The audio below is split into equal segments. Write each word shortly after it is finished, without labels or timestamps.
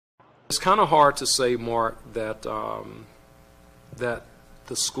It's kind of hard to say, Mark, that that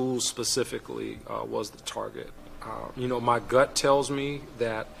the school specifically was the target. You know, my gut tells me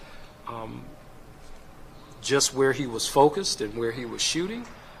that just where he was focused and where he was shooting,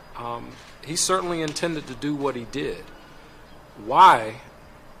 he certainly intended to do what he did. Why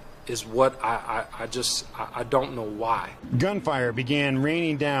is what I don't know why. Gunfire began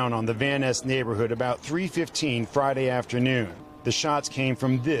raining down on the Van Ness neighborhood about 3:15 Friday afternoon. The shots came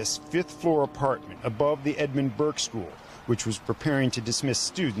from this fifth-floor apartment above the Edmund Burke School, which was preparing to dismiss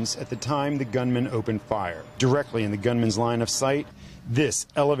students at the time the gunman opened fire. Directly in the gunman's line of sight, this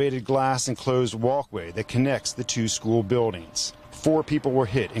elevated glass enclosed walkway that connects the two school buildings. 4 people were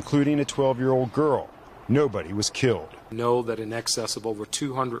hit, including a 12-year-old girl. Nobody was killed. We know that in excess of over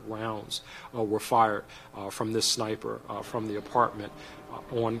 200 rounds were fired from this sniper from the apartment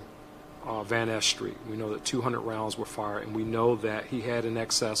on Van Ness Street. We know that 200 rounds were fired, and we know that he had in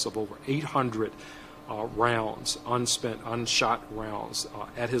excess of over 800 rounds, unspent, unshot rounds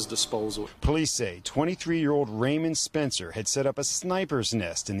at his disposal. Police say 23-year-old Raymond Spencer had set up a sniper's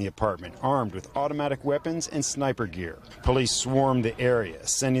nest in the apartment, armed with automatic weapons and sniper gear. Police swarmed the area,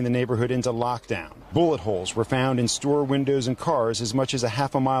 sending the neighborhood into lockdown. Bullet holes were found in store windows and cars as much as a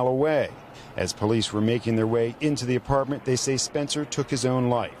half a mile away. As police were making their way into the apartment, they say Spencer took his own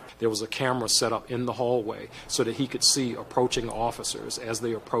life. There was a camera set up in the hallway so that he could see approaching officers as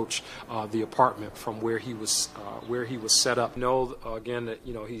they approached the apartment from where he was set up. We know again that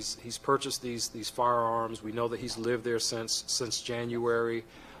he's purchased these firearms. We know that he's lived there since January.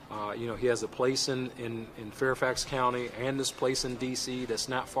 He has a place in Fairfax County and this place in D.C. that's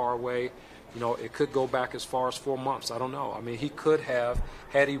not far away. It could go back as far as 4 months. I don't know. I mean, he could have,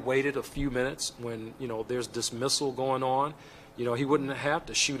 had he waited a few minutes when there's dismissal going on. He wouldn't have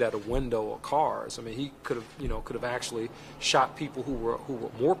to shoot at a window or cars. I mean, he could have actually shot people who were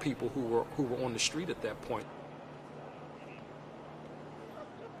more people who were on the street at that point.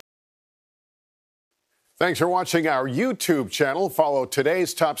 Thanks for watching our YouTube channel. Follow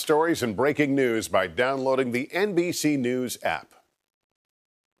today's top stories and breaking news by downloading the NBC News app.